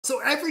So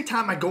every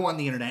time I go on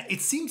the internet, it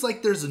seems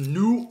like there's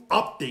new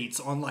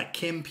updates on like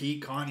Kim,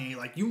 Pete, Kanye,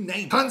 like you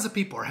name it. Tons of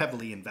people are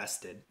heavily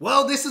invested.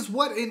 Well, this is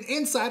what an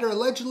insider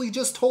allegedly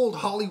just told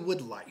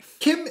Hollywood Life.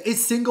 Kim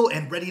is single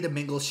and ready to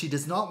mingle. She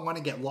does not want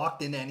to get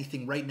locked into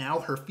anything right now.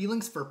 Her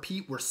feelings for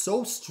Pete were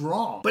so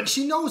strong, but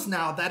she knows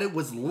now that it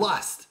was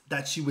lust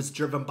that she was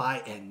driven by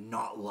and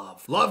not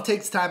love. Love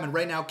takes time, and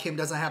right now Kim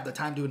doesn't have the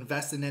time to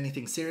invest in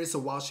anything serious, so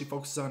while she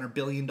focuses on her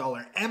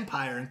billion-dollar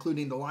empire,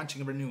 including the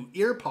launching of her new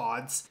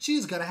earpods,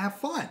 she's gonna have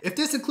fun. If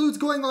this includes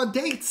going on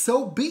dates,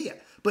 so be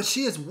it. But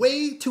she is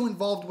way too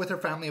involved with her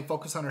family and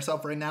focused on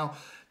herself right now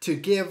to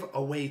give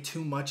away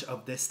too much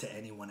of this to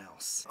anyone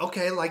else.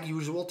 Okay, like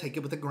usual, take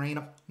it with a grain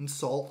of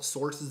salt,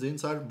 sources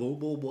inside, blah,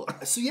 blah, blah.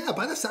 So yeah,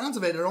 by the sounds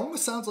of it, it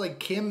almost sounds like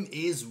Kim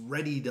is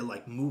ready to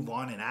like move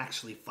on and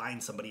actually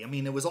find somebody. I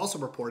mean, it was also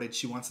reported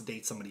she wants to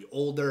date somebody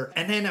older.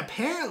 And then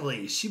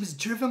apparently she was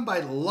driven by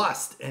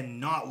lust and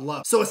not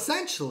love. So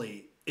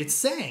essentially, it's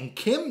saying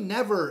Kim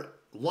never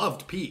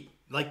loved Pete.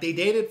 Like they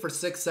dated for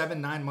 6, 7,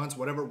 9 months,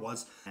 whatever it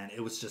was, and it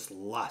was just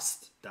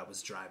lust that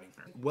was driving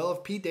her. Well,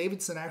 if Pete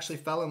Davidson actually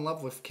fell in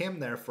love with Kim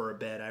there for a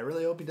bit, I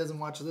really hope he doesn't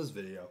watch this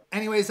video.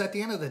 Anyways, at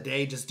the end of the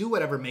day, just do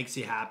whatever makes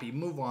you happy,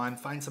 move on,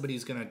 find somebody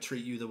who's gonna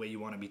treat you the way you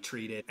wanna be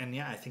treated. And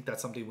yeah, I think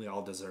that's something we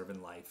all deserve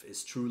in life,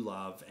 is true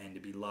love and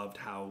to be loved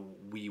how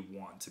we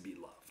want to be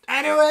loved.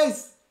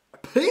 Anyways,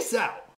 peace out.